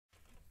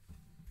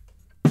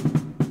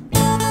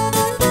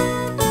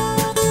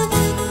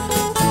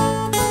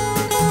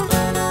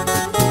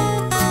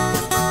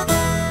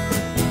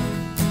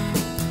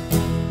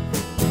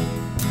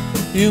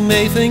You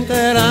may think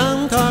that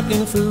I'm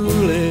talking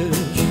foolish.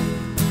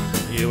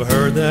 You've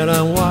heard that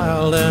I'm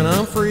wild and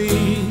I'm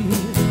free.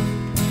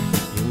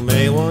 You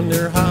may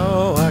wonder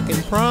how I can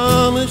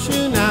promise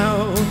you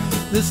now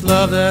this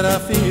love that I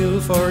feel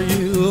for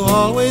you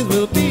always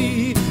will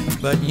be.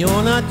 But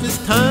you're not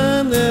just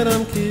time that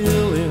I'm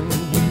killing.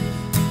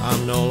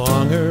 I'm no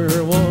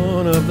longer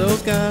one of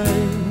those guys.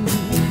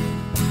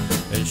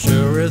 As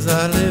sure as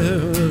I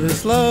live,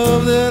 this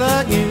love that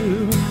I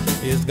give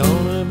is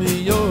gonna be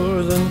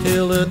yours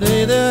until the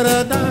day that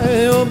I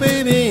die. Oh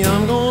baby,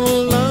 I'm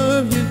gonna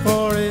love you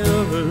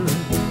forever,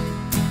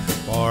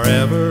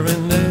 forever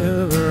and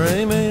ever,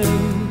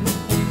 amen.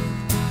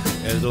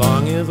 As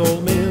long as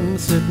old men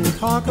sit and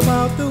talk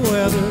about the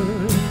weather,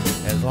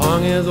 as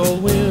long as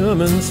old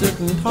women sit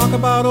and talk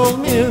about old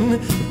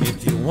men,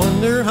 if you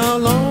wonder how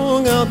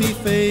long I'll be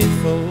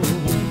faithful,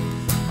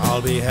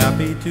 I'll be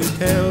happy to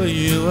tell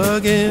you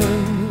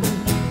again.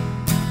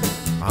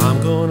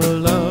 I'm gonna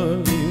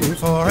love you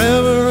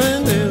forever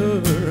and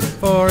ever,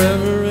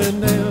 forever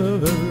and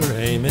ever,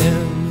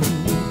 amen.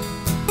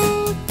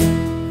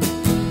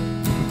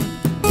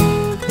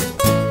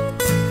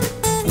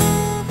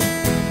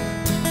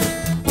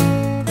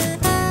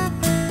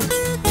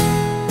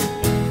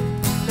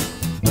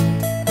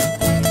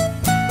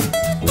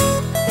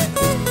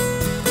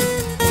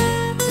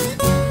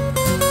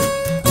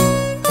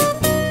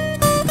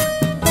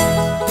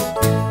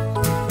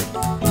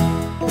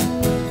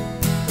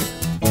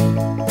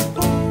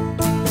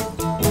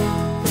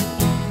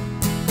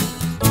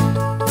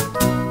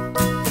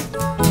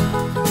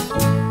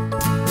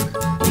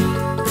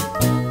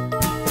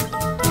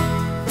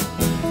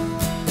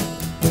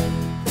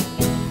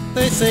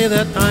 They say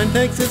that time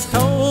takes its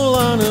toll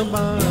on a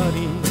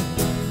body,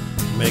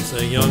 makes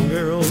a young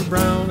girl's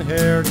brown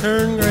hair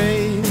turn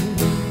gray.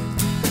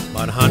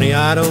 But honey,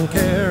 I don't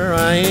care,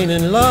 I ain't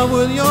in love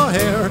with your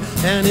hair.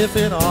 And if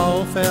it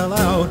all fell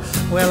out,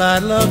 well,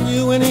 I'd love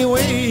you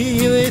anyway.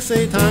 They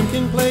say time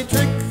can play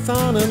tricks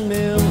on a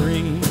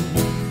memory,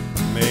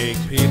 make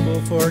people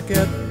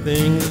forget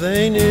things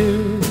they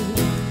knew.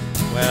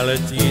 Well,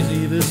 it's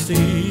easy to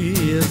see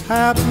it's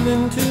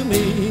happening to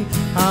me.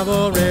 I've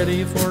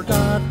already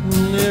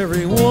forgotten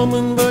every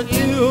woman but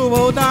you.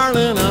 Oh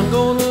darling, I'm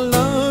gonna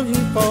love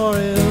you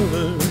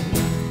forever,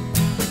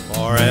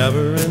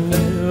 forever and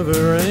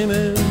ever,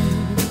 amen.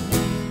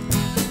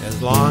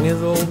 As long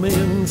as old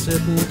men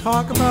sit and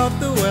talk about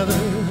the weather,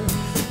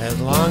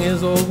 as long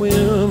as old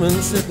women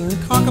sit and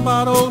talk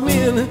about old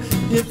men,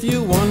 if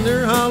you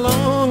wonder how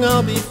long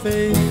I'll be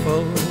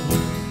faithful,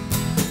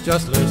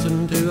 just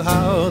listen to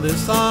how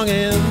this song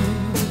ends.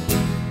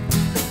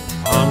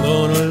 I'm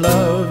gonna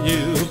love you